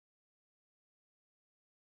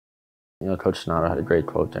Coach Donato had a great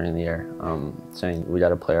quote during the year, saying we got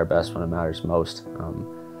to play our best when it matters most.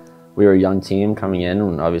 We were a young team coming in,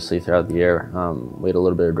 and obviously throughout the year we had a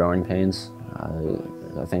little bit of growing pains.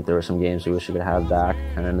 I think there were some games we wish we could have back,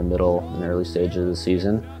 kind of in the middle and early stages of the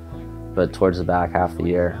season. But towards the back half of the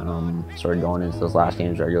year, sort of going into those last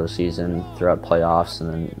games of regular season, throughout playoffs, and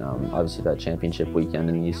then obviously that championship weekend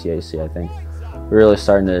in the ECAC, I think we're really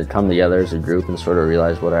starting to come together as a group and sort of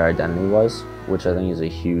realize what our identity was, which I think is a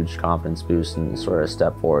huge confidence boost and sort of a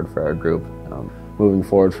step forward for our group. Moving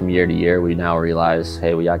forward from year to year, we now realize,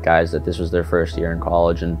 hey, we got guys that this was their first year in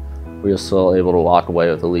college, and we were still able to walk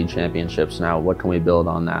away with the league championships. Now, what can we build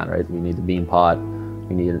on that, right? We need the bean pot.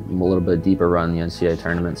 We need a little bit deeper run in the NCAA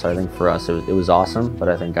tournament. So I think for us, it was awesome, but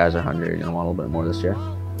I think guys are hungry. You're going to want a little bit more this year.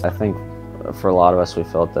 I think for a lot of us, we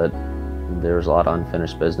felt that there was a lot of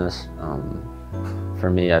unfinished business. For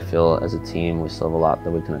me, I feel as a team, we still have a lot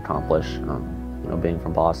that we can accomplish. Being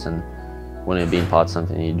from Boston, winning a bean pot's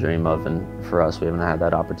something you dream of, and for us, we haven't had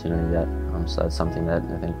that opportunity yet. So that's something that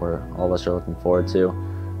I think all of us are looking forward to.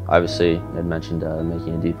 Obviously, I had mentioned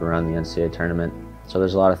making a deeper run in the NCAA tournament. So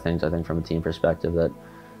there's a lot of things I think from a team perspective that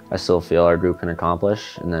I still feel our group can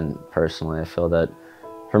accomplish. And then personally, I feel that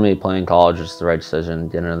for me, playing college was the right decision.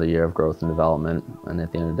 At the end of the year of growth and development, and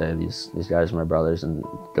at the end of the day, these guys are my brothers, and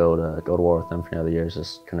go to war with them for the other years.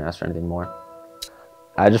 Just couldn't ask for anything more.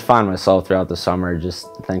 I just find myself throughout the summer just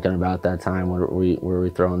thinking about that time where we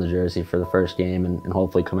throw in the jersey for the first game and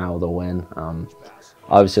hopefully come out with a win.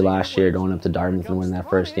 Obviously last year going up to Dartmouth and winning that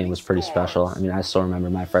first game was pretty special. I mean, I still remember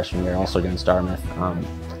my freshman year also against Dartmouth.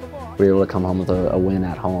 We were able to come home with a win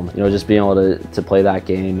at home. Just being able to play that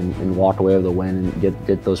game and walk away with a win and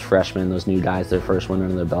get those freshmen, those new guys, their first win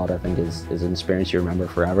under their belt, I think is an experience you remember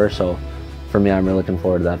forever. So for me, I'm really looking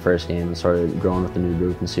forward to that first game and sort of growing with the new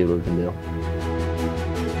group and see what we can do.